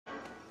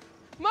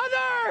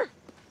Mother!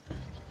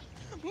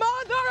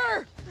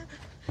 Mother!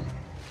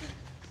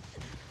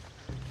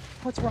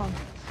 What's wrong?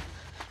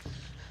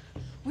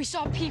 We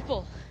saw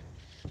people.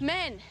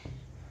 Men.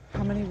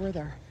 How many were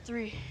there?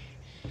 3.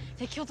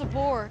 They killed a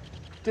boar.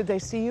 Did they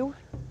see you?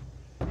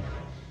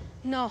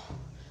 No,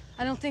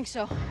 I don't think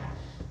so.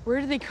 Where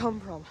did they come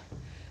from?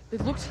 They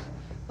looked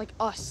like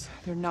us.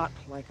 They're not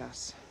like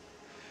us.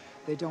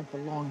 They don't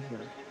belong here.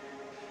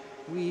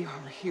 We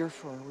are here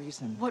for a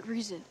reason. What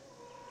reason?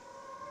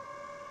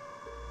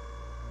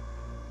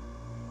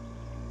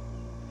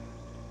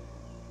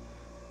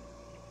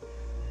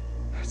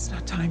 It's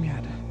not time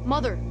yet.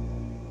 Mother,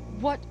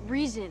 what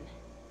reason?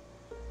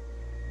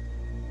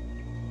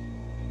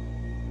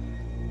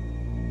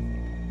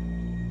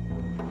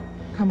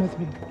 Come with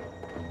me.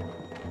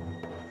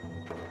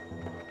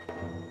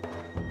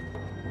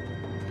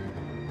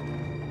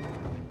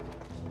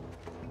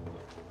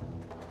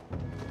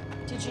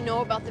 Did you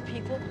know about the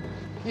people?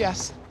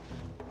 Yes,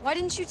 Why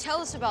didn't you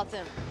tell us about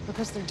them?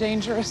 because they're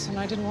dangerous and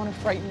I didn't want to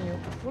frighten you.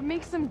 What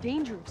makes them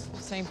dangerous?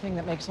 The same thing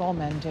that makes all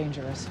men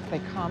dangerous. They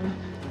come,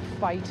 they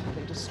fight,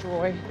 they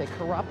destroy, they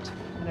corrupt,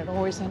 and it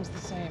always ends the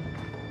same.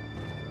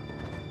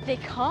 They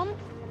come?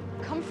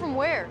 Come from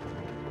where?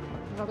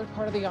 Another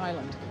part of the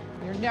island.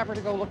 You're never to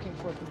go looking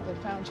for them. If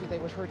they found you, they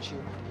would hurt you.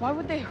 Why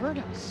would they hurt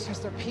us? Because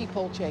they're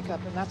people, Jacob,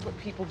 and that's what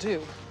people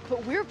do.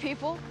 But we're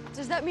people.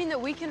 Does that mean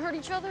that we can hurt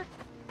each other?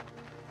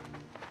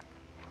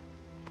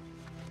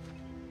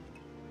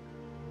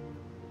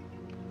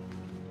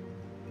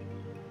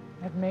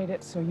 I've made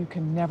it so you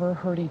can never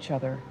hurt each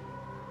other.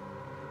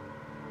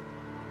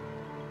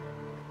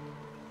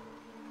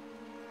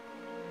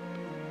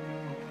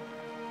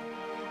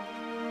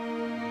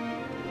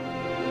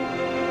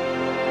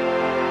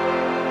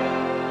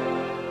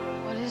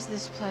 What is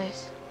this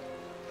place?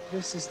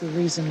 This is the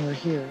reason we're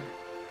here.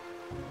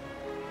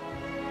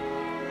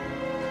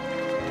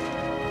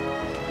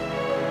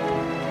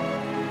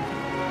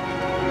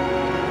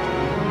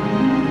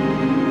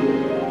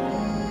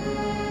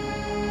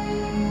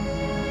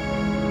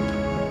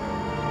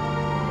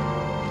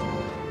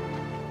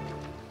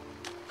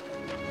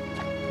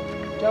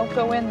 Don't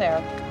go in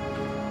there.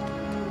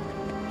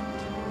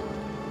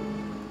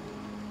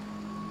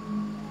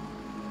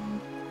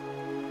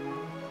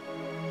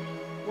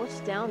 What's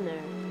down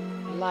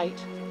there?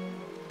 Light.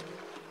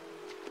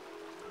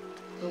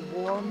 The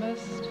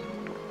warmest,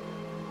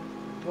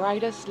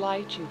 brightest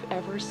light you've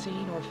ever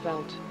seen or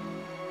felt.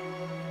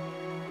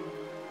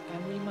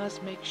 And we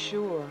must make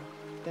sure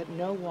that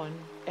no one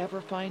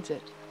ever finds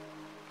it.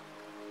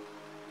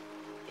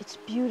 It's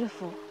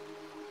beautiful.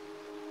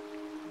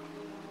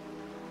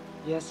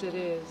 Yes, it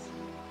is.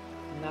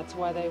 And that's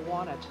why they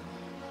want it.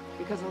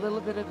 Because a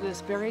little bit of this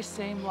very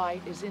same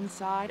light is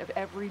inside of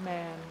every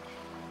man.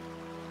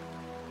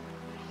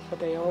 But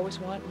they always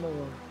want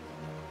more.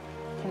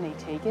 Can they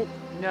take it?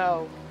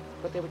 No,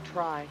 but they would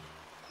try.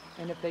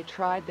 And if they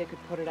tried, they could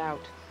put it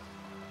out.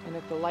 And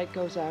if the light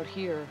goes out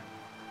here,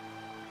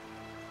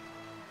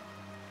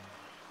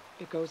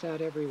 it goes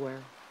out everywhere.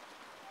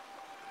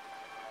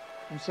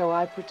 And so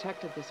I've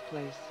protected this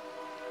place.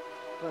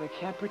 But I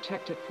can't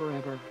protect it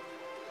forever.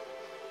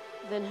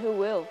 Then who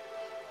will?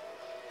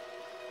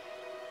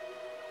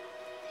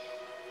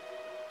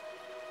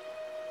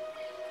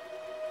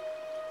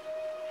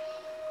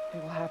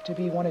 It will have to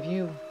be one of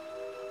you.